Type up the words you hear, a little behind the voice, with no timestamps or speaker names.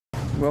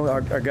Well,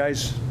 our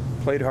guys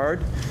played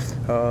hard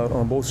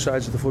on both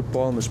sides of the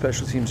football. In the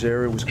special teams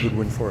area, it was a good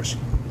win for us.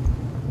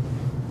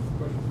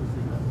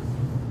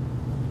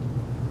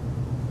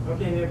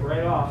 Okay, Nick,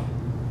 right off.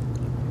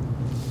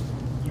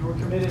 You were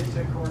committed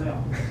to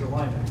Cornell as a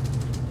linebacker.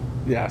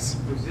 Yes.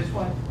 Was this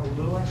one a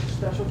little extra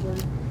special for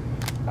you?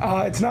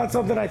 It's not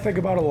something I think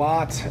about a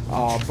lot,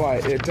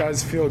 but it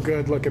does feel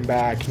good looking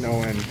back,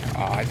 knowing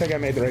I think I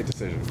made the right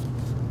decision.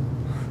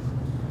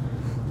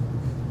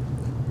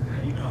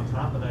 And even on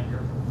top of that,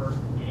 your first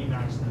game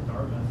actually at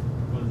Dartmouth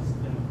was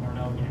in the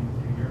Cornell game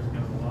a few years ago,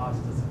 the loss.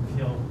 Does it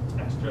feel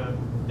extra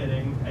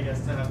fitting, I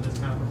guess, to have this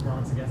kind of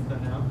performance against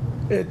them now?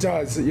 It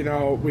does.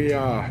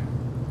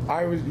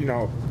 I was,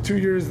 2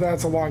 years,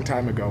 that's a long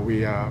time ago.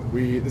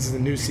 This is a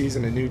new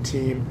season, a new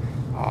team.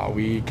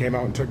 We came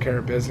out and took care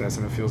of business,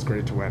 and it feels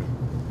great to win.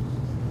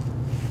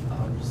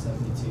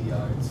 172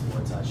 yards,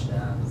 4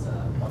 touchdowns, a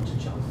bunch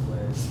of chunk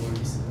plays. What are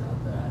you seeing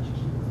out there? How'd you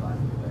keep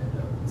finding a way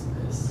to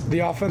miss? The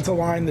offensive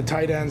line, the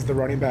tight ends, the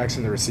running backs,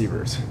 and the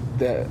receivers.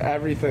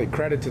 Everything,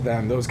 credit to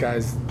them. Those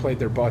guys played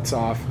their butts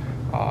off,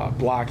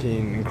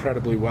 blocking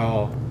incredibly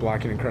well,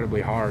 blocking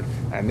incredibly hard,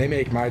 and they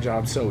make my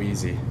job so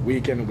easy,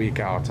 week in and week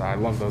out. I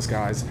love those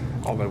guys.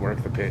 All the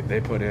work that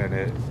they put in,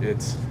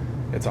 it's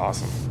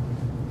awesome.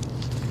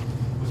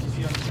 What did you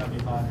see on the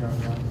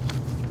 75-yard run?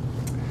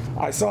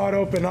 I saw it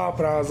open up,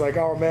 and I was like,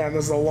 oh man,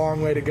 this is a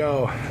long way to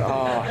go.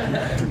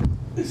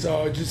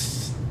 So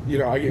just,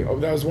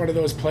 that was one of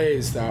those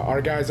plays that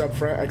our guys up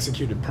front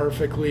executed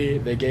perfectly.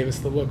 They gave us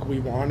the look we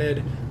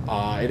wanted.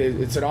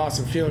 It's an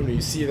awesome feeling when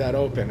you see that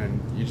open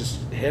and you just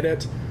hit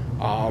it.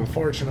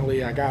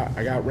 Unfortunately, I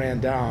got ran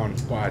down,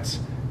 but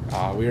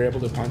we were able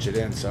to punch it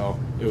in. So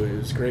it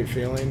was a great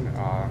feeling,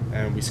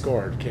 and we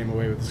scored. Came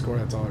away with the score.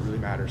 That's all that really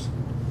matters.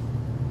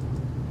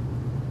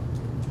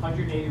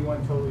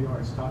 181 total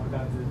yards. Talk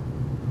about the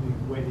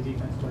way the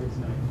defense played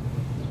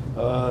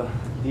tonight.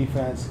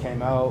 Defense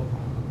came out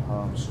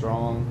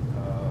strong.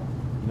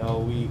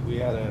 We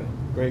had a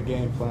great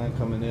game plan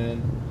coming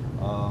in,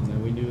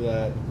 and we knew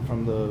that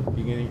from the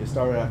beginning. It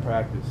started at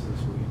practice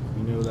this week.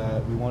 We knew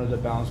that we wanted to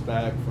bounce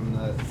back from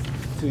that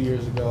 2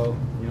 years ago.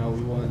 We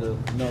wanted to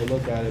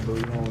look at it, but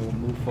we wanted to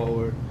move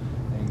forward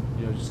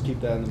and just keep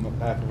that in the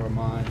back of our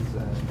minds.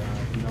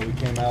 And we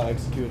came out,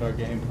 executed our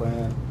game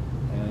plan,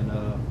 and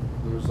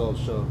the results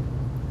show.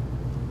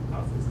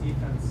 How's this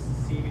defense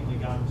seemingly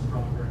gotten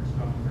stronger and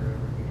stronger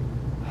every week?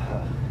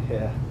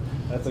 Yeah,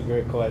 that's a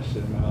great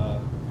question.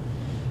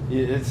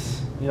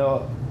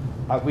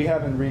 We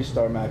haven't reached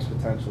our max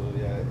potential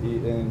yet,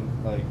 and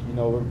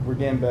we're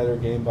getting better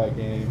game by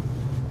game,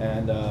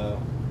 and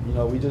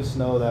we just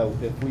know that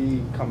if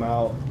we come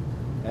out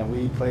and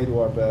we play to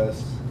our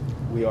best,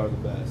 we are the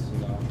best.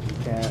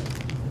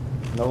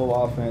 No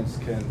offense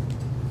can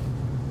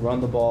run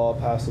the ball,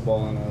 pass the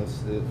ball on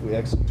us. If we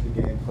execute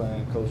the game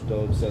plan Coach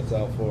Dobe sets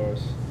out for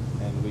us,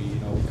 and we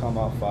come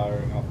out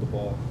firing off the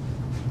ball.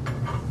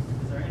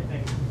 Is there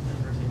anything in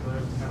particular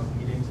that's kind of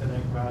leading to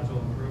that gradual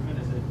improvement?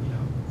 Is it,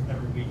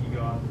 every week you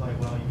go out and play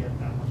well, you get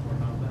that much more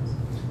confidence?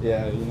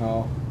 Yeah,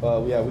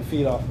 we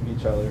feed off of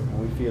each other, and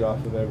we feed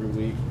off of every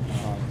week.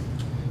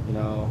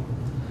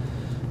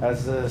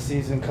 As the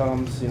season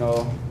comes,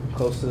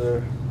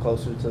 closer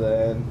to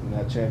the end in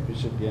that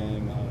championship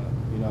game,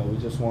 we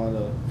just want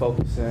to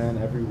focus in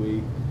every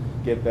week,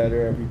 get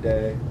better every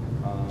day.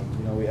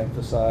 We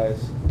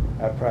emphasize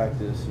at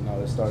practice.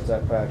 It starts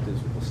at practice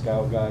with the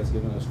scout guys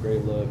giving us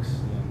great looks,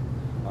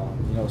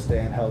 and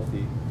staying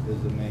healthy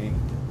is the main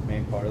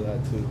part of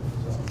that too.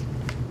 So.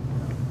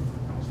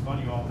 How much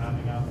fun you all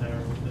having out there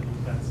with the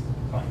defense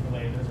playing the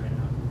way it is right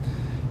now?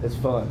 It's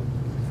fun.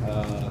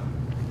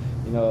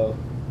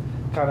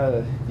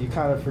 You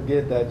kind of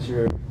forget that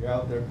you're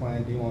out there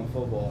playing D1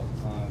 football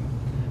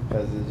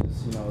because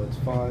it's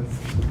fun.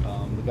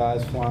 The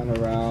guys flying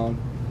around.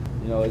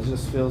 It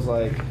just feels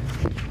like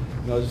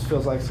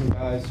some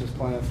guys just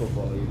playing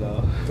football. You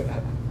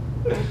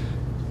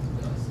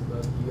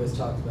guys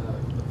talked about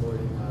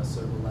avoiding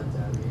sort of a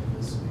letdown game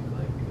this week,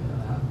 like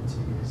happened 2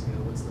 years ago.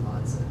 What's the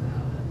mindset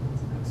now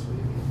into next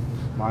week?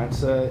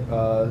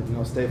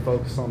 Mindset, stay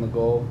focused on the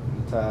goal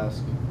and the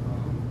task.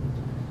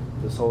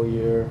 This whole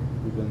year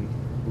we've been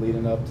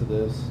leading up to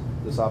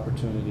this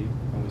opportunity,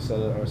 and we set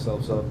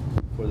ourselves up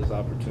for this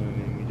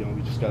opportunity, and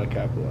we just got to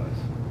capitalize.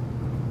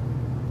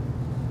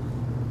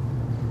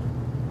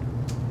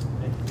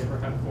 Have you ever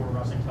had 4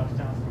 rushing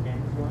touchdowns in a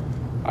game before?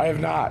 I have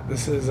not.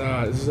 This is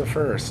a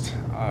first.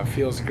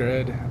 Feels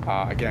good.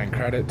 Again,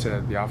 credit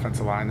to the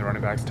offensive line, the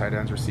running backs, tight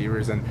ends,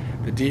 receivers, and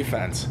the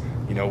defense.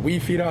 We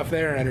feed off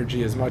their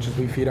energy as much as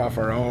we feed off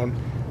our own.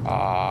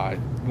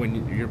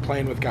 When you're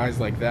playing with guys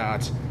like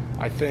that,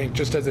 I think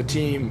just as a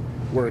team,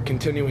 we're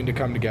continuing to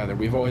come together.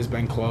 We've always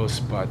been close,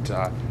 but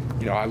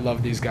I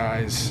love these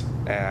guys,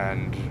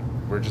 and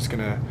we're just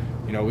gonna,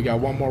 we got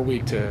one more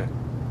week to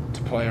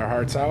play our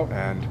hearts out,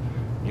 and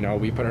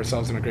we put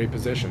ourselves in a great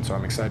position. So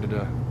I'm excited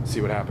to see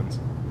what happens.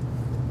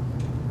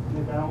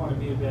 Nick, I don't want to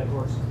be a dead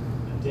horse,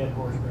 but can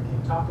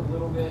you talk a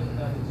little bit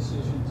about the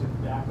decision to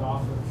back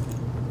off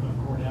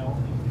of Cornell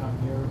and come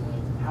here?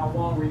 How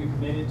long were you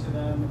committed to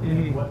them,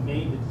 and what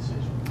made the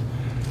decision?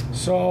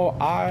 So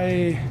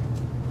I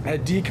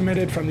had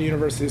decommitted from the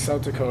University of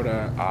South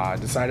Dakota,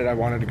 decided I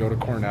wanted to go to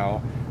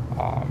Cornell.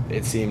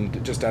 It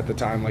seemed just at the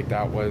time like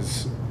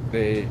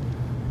they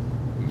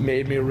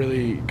made me a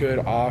really good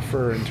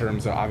offer in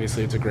terms of,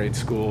 obviously it's a great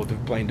school,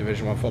 playing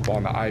Division I football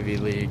in the Ivy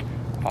League.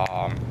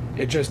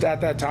 It just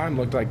at that time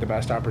looked like the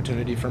best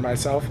opportunity for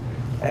myself.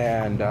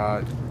 And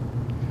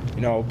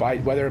you know,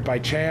 whether by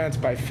chance,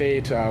 by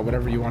fate,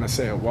 whatever you want to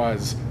say it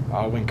was,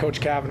 when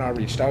Coach Kavanaugh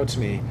reached out to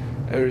me,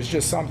 there was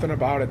just something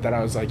about it that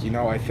I was like, you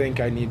know, I think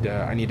I need to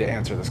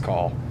answer this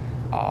call.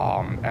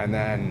 And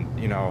then,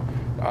 you know,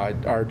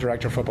 our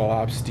director of football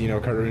ops, Dino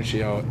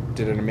Carduccio,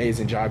 did an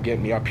amazing job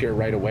getting me up here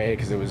right away,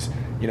 because it was,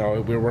 you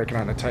know, we were working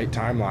on a tight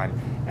timeline.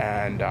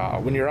 And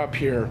when you're up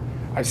here,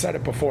 I've said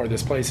it before,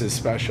 this place is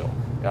special.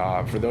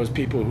 For those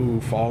people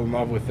who fall in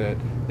love with it,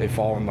 they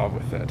fall in love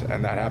with it.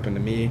 And that happened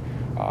to me.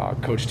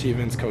 Coach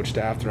Stevens, coach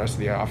staff, the rest of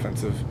the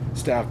offensive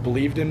staff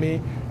believed in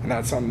me, and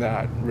that's something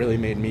that really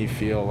made me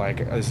feel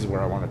like this is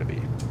where I wanted to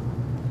be.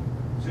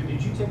 So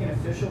did you take an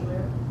official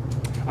there?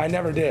 I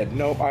never did.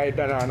 Nope, I had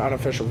been on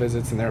unofficial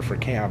visits in there for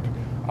camp,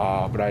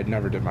 but I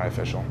never did my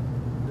official.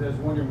 I was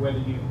wondering whether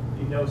you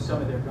know some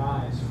of their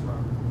guys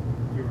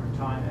from your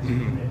time as a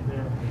teammate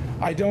there.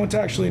 I don't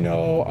actually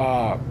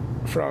know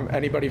from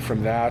anybody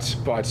from that,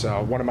 but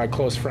one of my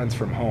close friends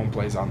from home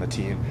plays on the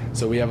team,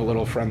 so we have a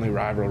little friendly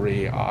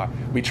rivalry.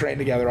 We train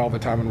together all the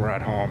time when we're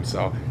at home,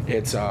 so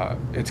it's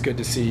good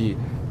to see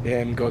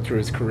him go through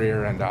his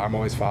career, and I'm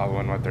always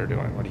following what they're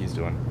doing, what he's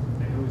doing.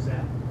 And who is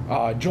that?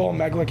 Joel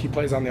Meglick, he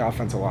plays on the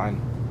offensive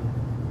line.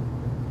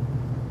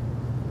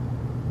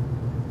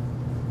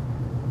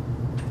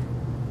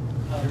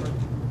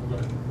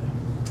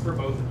 For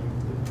both of you,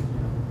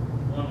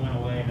 one went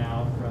away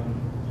now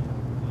from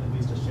at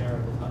least a share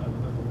of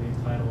the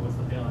league title. What's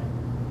the feeling?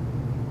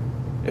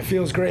 It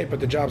feels great, but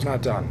the job's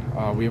not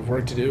done. We have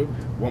work to do.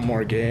 One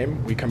more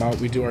game. We come out,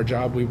 we do our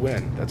job, we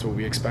win. That's what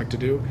we expect to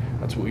do.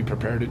 That's what we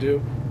prepare to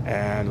do.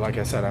 And like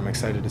I said, I'm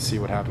excited to see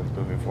what happens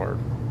moving forward.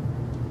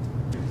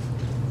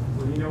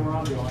 Well, you know where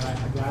I'm going.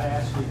 I got to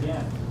ask you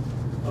again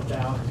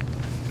about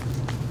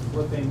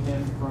flipping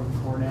him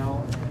from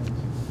Cornell, and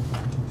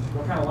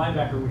what kind of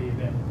linebacker would he have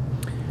been?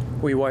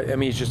 I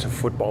mean, he's just a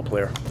football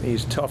player.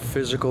 He's tough,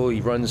 physical.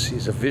 He runs.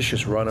 He's a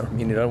vicious runner. I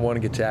mean, he doesn't want to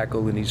get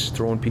tackled, and he's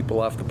throwing people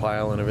off the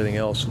pile and everything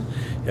else. And,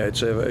 yeah,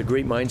 it's a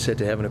great mindset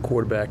to having a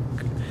quarterback.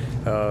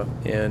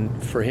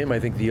 And for him, I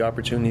think the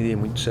opportunity,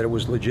 and we said it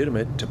was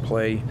legitimate, to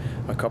play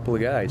a couple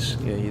of guys.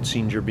 You know, you'd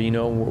seen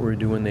Gerbino, what we were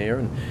doing there,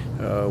 and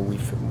we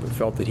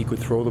felt that he could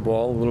throw the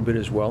ball a little bit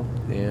as well.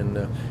 And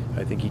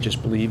I think he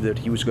just believed that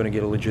he was going to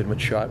get a legitimate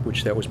shot,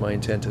 which that was my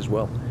intent as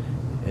well.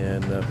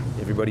 And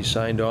everybody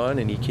signed on,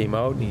 and he came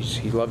out, and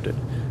he loved it.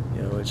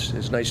 You know,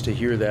 it's nice to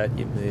hear that,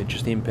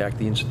 just the impact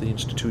the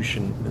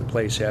institution and the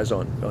place has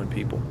on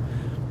people.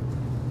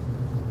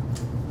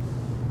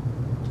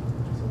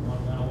 So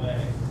one went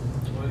away.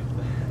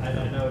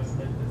 I know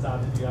it's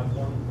obvious you have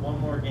one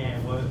more game.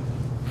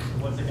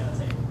 What's it going to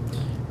take?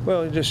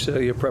 Well, just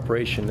your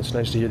preparation. It's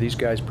nice to hear these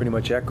guys pretty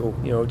much echo.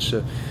 You know, it's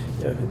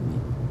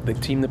the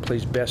team that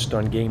plays best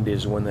on game day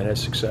is the one that has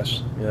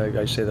success. You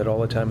know, I say that all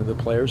the time to the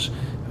players.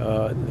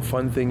 The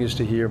fun thing is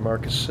to hear,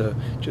 Marcus,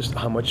 just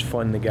how much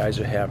fun the guys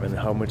are having,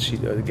 how much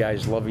the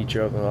guys love each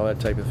other and all that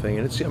type of thing.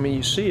 And it's, I mean,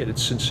 you see it,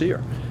 it's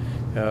sincere.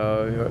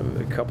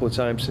 A couple of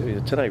times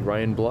tonight,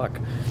 Ryan Block,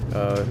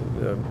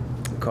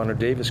 Connor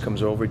Davis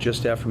comes over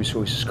just after we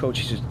saw his coach.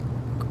 He says,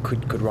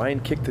 could Ryan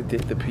kick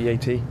the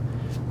PAT?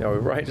 Now,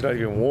 Ryan's not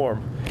even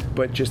warm,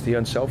 but just the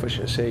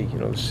unselfishness. Hey, you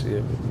know,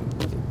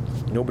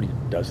 nobody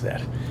does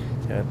that.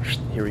 And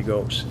here he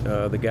goes.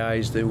 The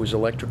guys, there was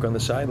electric on the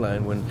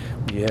sideline when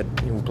we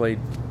played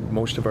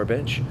most of our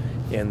bench,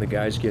 and the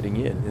guys getting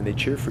in, and they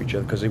cheer for each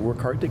other because they work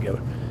hard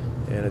together.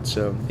 And it's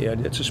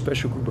it's a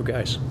special group of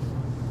guys.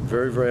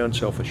 Very, very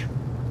unselfish.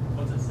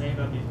 What's it say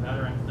about these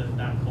veterans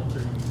that culture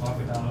you talk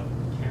about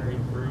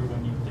carried through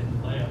when you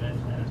didn't play on it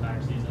an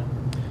entire season?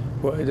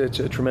 Well, it's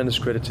a tremendous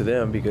credit to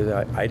them, because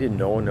I didn't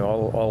know, and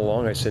all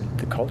along I said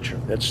the culture.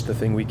 That's the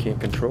thing we can't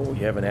control.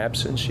 You have an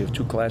absence. You have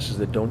two classes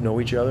that don't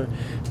know each other,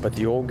 but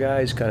the old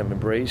guys kind of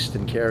embraced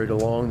and carried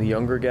along the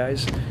younger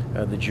guys.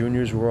 The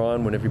juniors were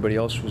on when everybody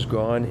else was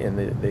gone, and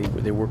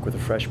they work with the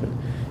freshmen,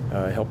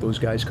 help those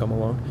guys come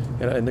along.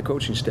 And the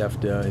coaching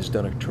staff has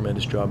done a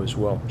tremendous job as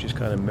well, just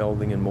kind of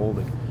melding and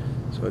molding.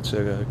 So it's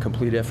a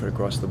complete effort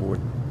across the board.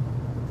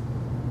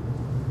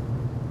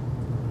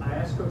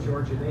 Coach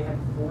Georgia, they had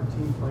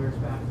 14 players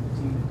back to the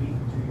team that beat you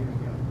 2 years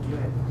ago. You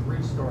had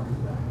 3 starters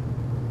back.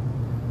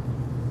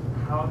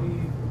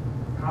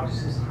 How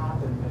does this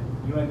happen that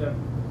you end up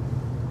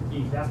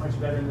being that much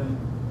better than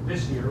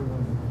this year?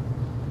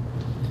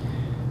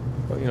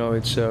 Well, you know,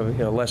 it's a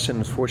lesson.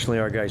 Unfortunately,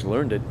 our guys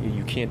learned it.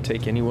 You can't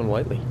take anyone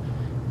lightly,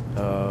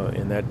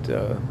 and that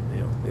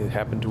it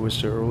happened to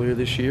us earlier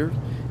this year.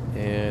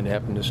 And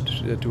happened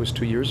to us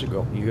 2 years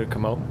ago. You got to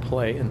come out and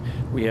play, and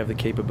we have the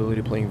capability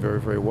of playing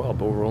very, very well.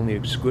 But we're only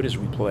as good as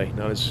we play,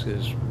 not as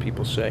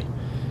people say.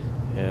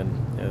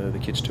 and the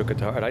kids took it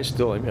to heart.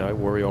 I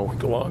worry all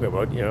week long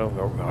about,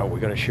 how we're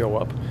going to show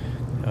up.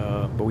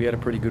 But we had a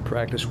pretty good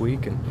practice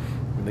week, and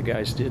the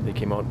guys did. They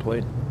came out and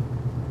played.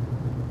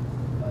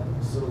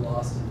 Sort of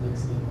lost in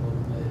Nick's game a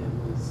little bit.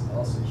 It was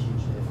also a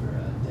huge day for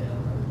Dale.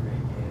 Another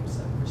great game,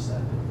 7 for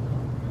 7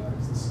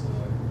 yards and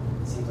score.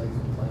 It seems like he's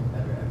been playing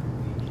better every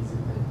week. Has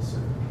it been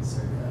sort of a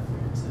concerted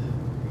effort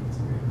to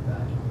bring him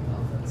back in the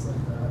offense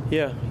like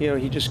that? Yeah,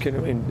 he just kind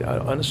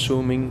of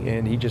unassuming,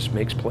 and he just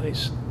makes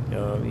plays.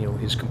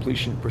 His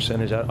completion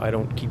percentage, I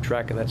don't keep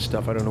track of that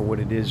stuff. I don't know what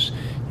it is,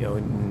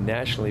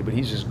 nationally, but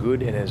he's as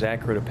good and as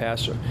accurate a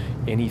passer,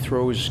 and he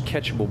throws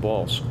catchable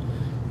balls.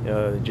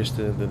 Just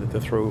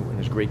the throw and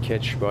his great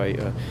catch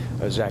by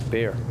Zach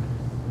Baer,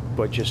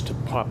 but just to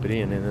pop it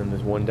in, and then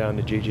there's one down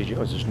to J.J.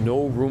 Jones. There's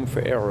no room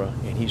for error,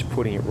 and he's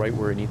putting it right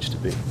where it needs to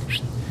be,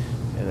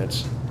 and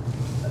that's.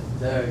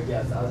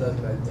 Yes, I was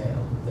asking about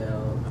Dale.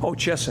 Oh,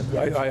 Chesson.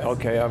 Yes.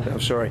 Okay, I'm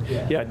sorry.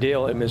 Yeah.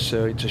 Dale. It's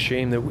a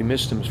shame that we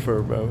missed him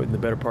for in the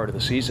better part of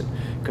the season,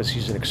 because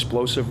he's an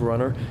explosive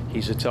runner.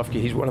 He's a tough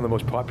kid. He's one of the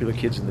most popular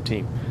kids in the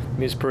team.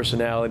 His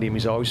personality,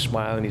 he's always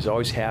smiling, he's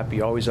always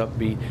happy, always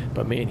upbeat.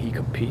 But man, he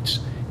competes.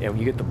 And when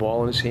you get the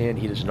ball in his hand,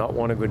 he does not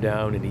want to go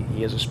down, and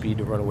he has a speed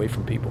to run away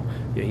from people.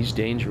 Yeah, he's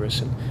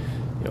dangerous. And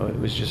it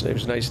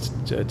was nice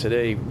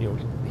today.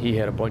 He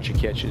had a bunch of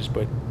catches,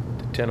 but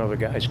 10 other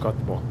guys caught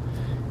the ball.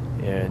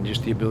 And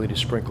just the ability to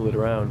sprinkle it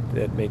around,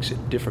 that makes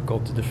it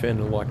difficult to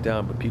defend and lock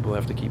down, but people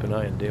have to keep an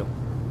eye on Dale.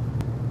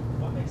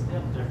 What makes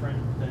Dale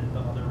different than the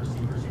other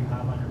receivers you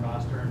have on your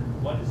roster,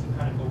 and what does he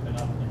kind of open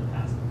up in the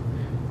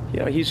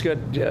past? He's got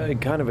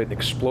kind of an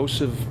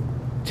explosive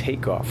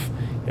takeoff.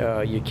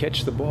 You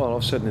catch the ball, and all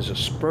of a sudden there's a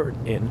spurt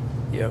in.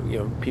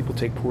 People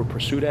take poor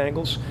pursuit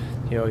angles.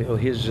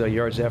 His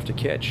yards after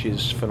catch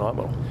is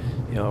phenomenal.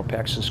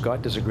 Paxton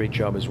Scott does a great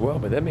job as well,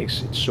 but that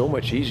makes it so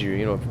much easier.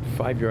 A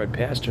 5-yard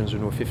pass turns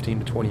into a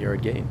 15 to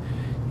 20-yard gain,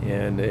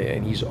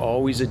 and he's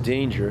always a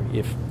danger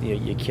if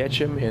you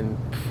catch him, and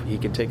he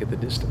can take it the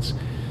distance.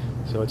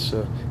 So it's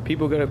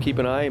people got to keep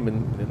an eye,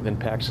 and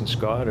Paxton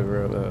Scott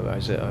or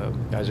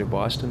Isaac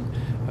Boston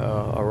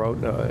are out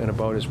and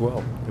about as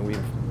well. And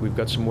we've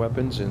got some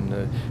weapons,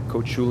 and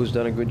Coach Schuler's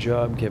done a good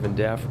job. Kevin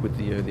Daff with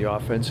the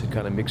offense and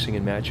kind of mixing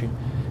and matching,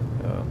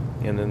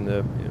 and then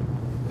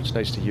it's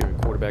nice to hear a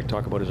quarterback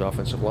talk about his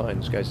offensive line.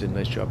 These guys did a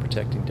nice job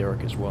protecting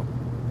Derek as well.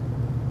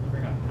 You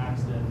bring up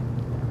Paxton.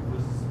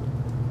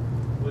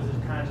 Was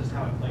it kind of just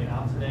how it played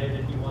out today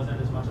that he wasn't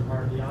as much a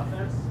part of the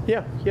offense?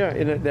 Yeah,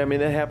 and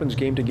that happens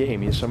game to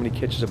game. Somebody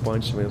catches a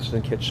bunch, somebody else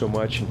doesn't catch so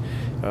much,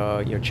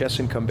 and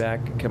Chesson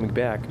coming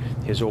back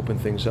has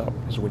opened things up.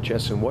 Because when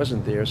Chesson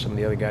wasn't there, some of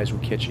the other guys were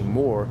catching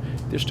more.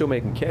 They're still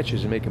making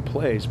catches and making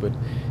plays, but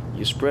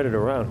you spread it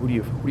around. Who do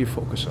you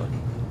focus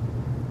on?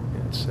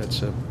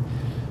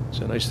 It's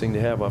a nice thing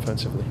to have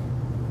offensively.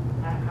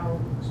 How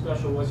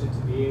special was it to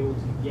be able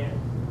to get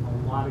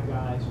a lot of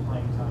guys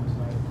playing time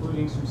tonight,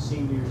 including some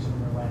seniors in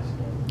their last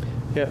game?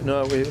 Yeah,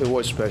 no, it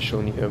was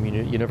special.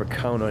 And you never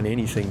count on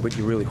anything, but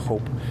you really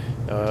hope.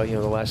 The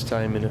last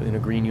time in a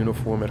green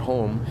uniform at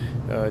home,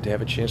 to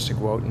have a chance to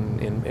go out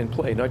and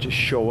play, not just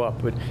show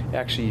up, but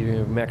actually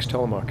Max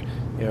Telemark,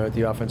 at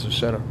the offensive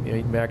center.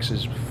 Max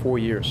is 4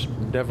 years,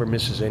 never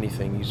misses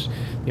anything. He's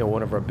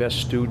one of our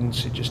best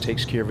students. He just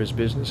takes care of his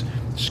business.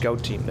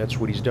 Scout team, that's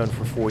what he's done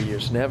for 4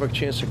 years. And have a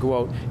chance to go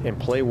out and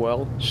play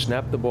well,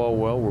 snap the ball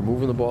well. We're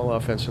moving the ball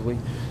offensively.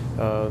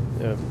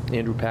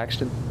 Andrew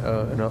Paxton,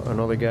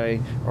 another guy,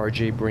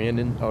 R.J.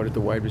 Brandon out at the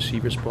wide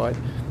receiver spot.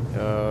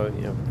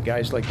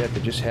 Guys like that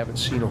just haven't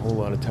seen a whole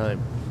lot of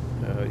time.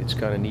 It's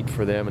kind of neat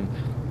for them, and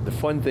the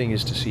fun thing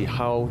is to see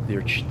how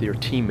their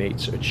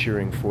teammates are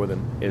cheering for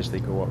them as they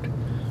go out.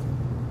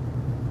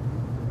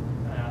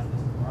 I asked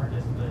this to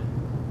Marcus, but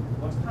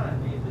what's kind of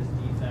made this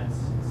defense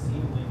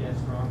seemingly get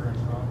stronger and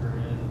stronger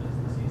as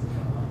the season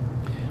goes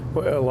on?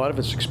 Well, a lot of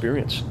it's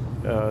experience.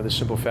 The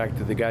simple fact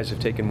that the guys have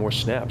taken more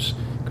snaps,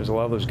 because a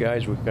lot of those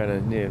guys were kind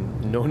of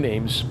no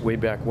names way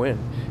back when,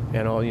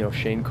 and all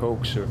Shane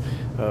Cokes or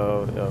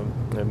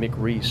Mick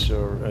Reese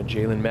or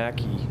Jalen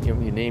Mackey, you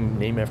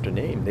name after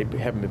name. They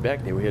haven't been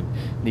back there. We had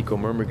Nico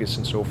Murmagus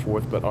and so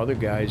forth, but other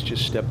guys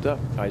just stepped up.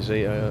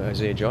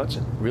 Isaiah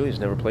Johnson really has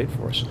never played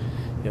for us,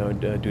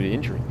 due to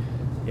injury,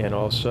 and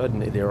all of a sudden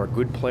there are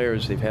good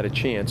players. They've had a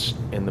chance,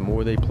 and the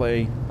more they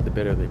play, the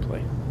better they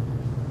play.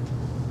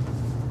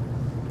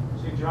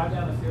 Drive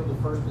down the field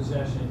the first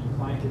possession, you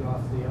clank it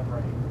off the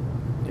upright.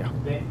 Yeah.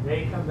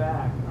 They come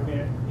back. I mean,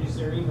 is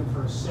there even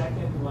for a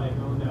second like,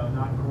 oh no,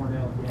 not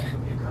Cornell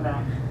again? You come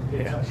out and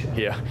get a touchdown.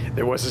 Yeah,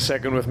 there was a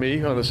second with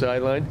me on the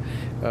sideline.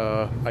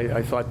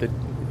 I thought that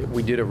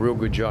we did a real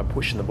good job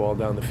pushing the ball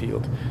down the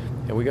field,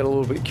 and we got a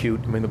little bit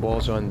cute. I mean, the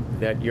ball's on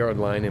that yard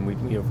line, and we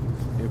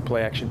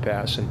play action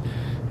pass, and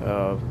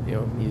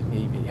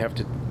you have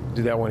to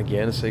do that one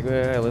again and say,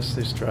 let's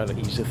just try to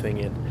ease the thing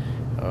in.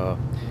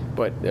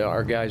 But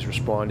our guys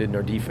responded, and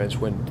our defense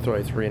went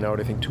 3 and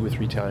out, I think 2 or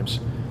 3 times,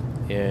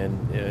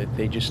 and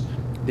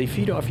they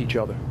feed off each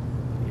other.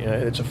 Yeah,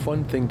 it's a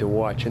fun thing to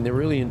watch, and they're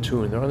really in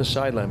tune. They're on the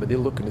sideline, but they're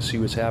looking to see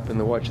what's happening.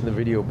 They're watching the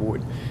video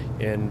board,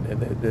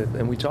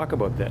 and we talk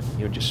about that.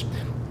 You know, just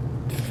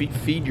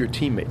feed your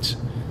teammates,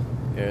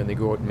 and they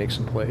go out and make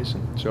some plays.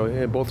 And so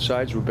yeah, both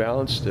sides were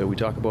balanced. We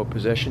talk about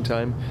possession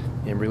time,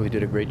 and really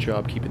did a great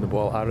job keeping the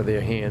ball out of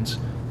their hands.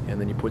 And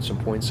then you put some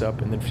points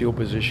up, and then field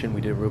position.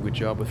 We did a real good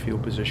job with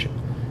field position.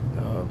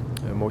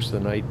 Most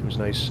of the night it was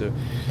nice.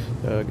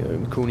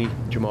 Cooney,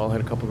 Jamal had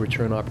a couple of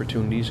return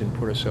opportunities and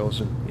put ourselves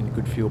in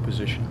good field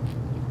position.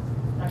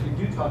 Actually,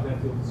 do talk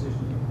about field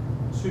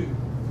position.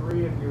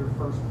 3 of your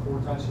first 4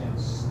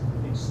 touchdowns,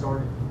 I think,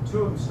 started.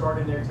 2 of them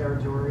started in their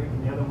territory,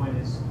 and the other one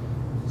is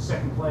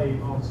second play.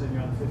 All of a sudden,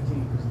 you're on the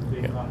 15 because of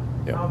the big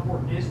run. Yeah. How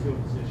important is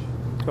field position?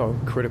 Oh,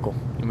 critical.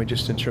 I mean,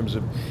 just in terms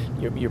of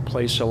your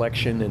play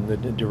selection and the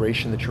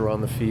duration that you're on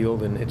the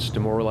field, and it's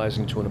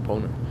demoralizing to an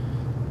opponent.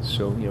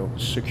 So, you know,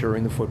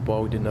 securing the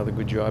football, we did another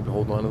good job of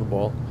holding on to the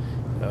ball,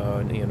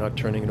 and, you know, not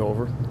turning it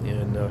over.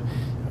 And,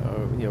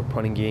 you know,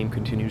 punting game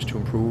continues to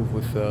improve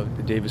with the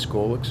Davis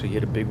Golick. So he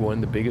hit a big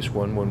one, the biggest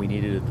one when we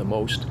needed it the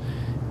most.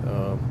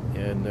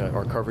 And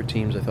our cover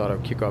teams, I thought our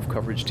kickoff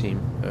coverage team,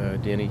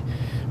 Danny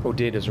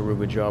O'Day does a real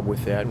good job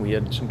with that. And we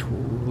had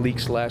some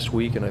leaks last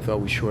week, and I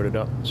thought we shorted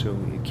up. So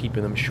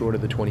keeping them short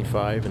of the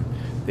 25, and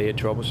they had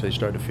trouble, so they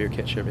started to fair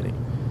catch everything.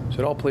 So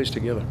it all plays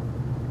together.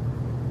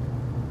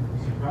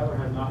 Kyler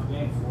had an off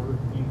game, 4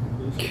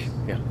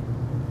 incompletions.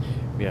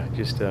 Yeah.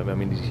 Just I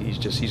mean,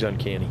 he's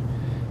uncanny,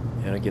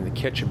 and again the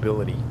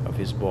catchability of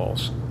his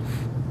balls,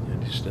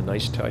 and just a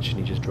nice touch, and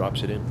he just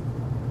drops it in.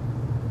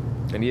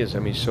 And he is. I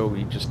mean, so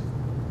he just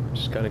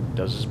kind of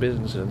does his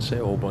business and doesn't say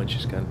a whole bunch.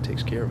 Just kind of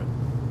takes care of it.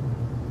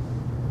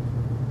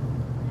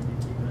 Maybe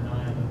keeping an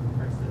eye on the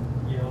Princeton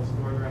Yale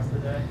score the rest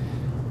of the day.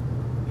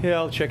 Yeah,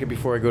 I'll check it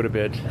before I go to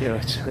bed. You know,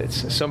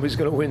 it's somebody's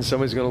going to win,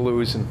 somebody's going to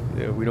lose, and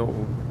you know, we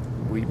don't.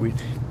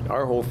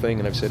 Our whole thing,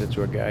 and I've said it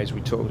to our guys,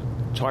 we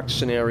talk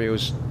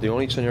scenarios. The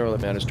only scenario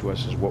that matters to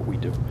us is what we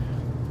do.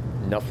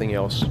 Nothing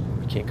else.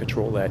 We can't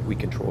control that. We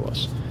control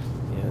us.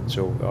 And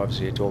so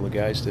obviously I told the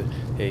guys to,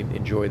 hey,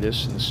 enjoy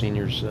this. And the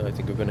seniors, I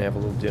think, are going to have a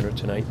little dinner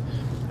tonight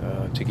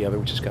together,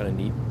 which is kind of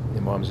neat.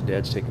 And moms and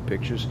dads taking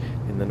pictures.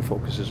 And then the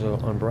focus is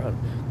on Brown.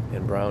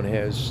 And Brown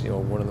has, you know,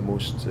 one of the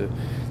most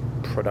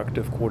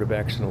productive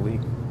quarterbacks in the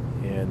league.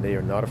 And they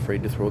are not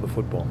afraid to throw the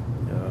football.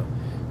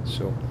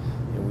 So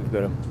you know, we've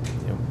got to,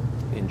 you know,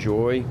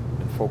 enjoy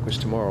and focus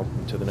tomorrow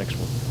into the next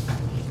one.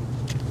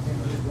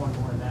 And just one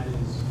more, and that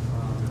is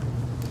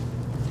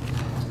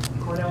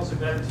Cornell's a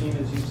better team,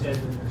 as you said,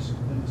 than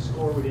the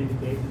score would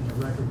indicate and the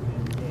record would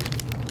indicate.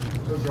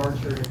 Coach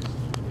Archer,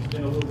 it's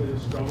been a little bit of a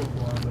struggle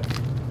for him,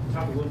 but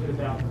talk a little bit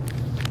about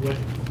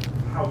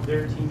how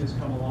their team has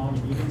come along.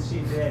 And you didn't see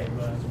it today,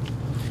 but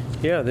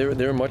yeah,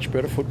 they're a much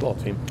better football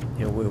team.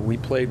 You know, we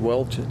played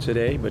well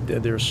today, but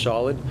they're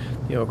solid.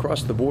 You know,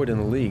 across the board in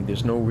the league,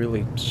 there's no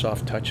really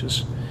soft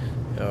touches.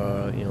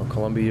 You know,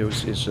 Columbia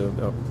it's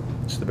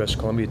the best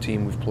Columbia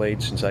team we've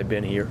played since I've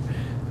been here.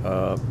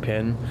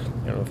 Penn,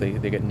 I don't know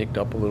if they got nicked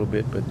up a little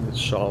bit, but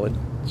it's solid.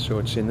 So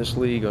it's in this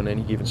league on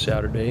any given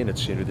Saturday, and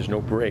it's, you know, there's no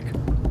break.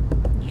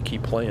 You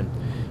keep playing.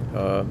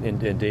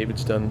 And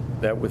David's done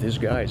that with his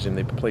guys, and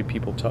they play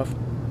people tough,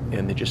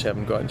 and they just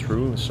haven't gotten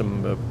through.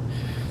 Some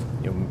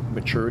you know,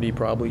 maturity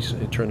probably,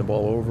 turn the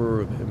ball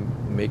over, or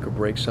make or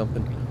break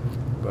something.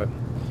 But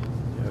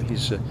you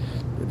know,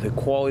 the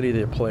quality of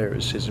their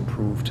players has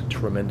improved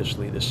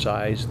tremendously. The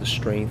size, the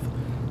strength,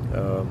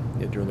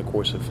 during the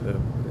course of the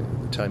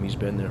time he's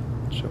been there.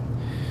 So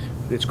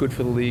it's good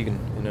for the league,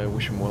 and I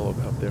wish him well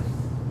out there.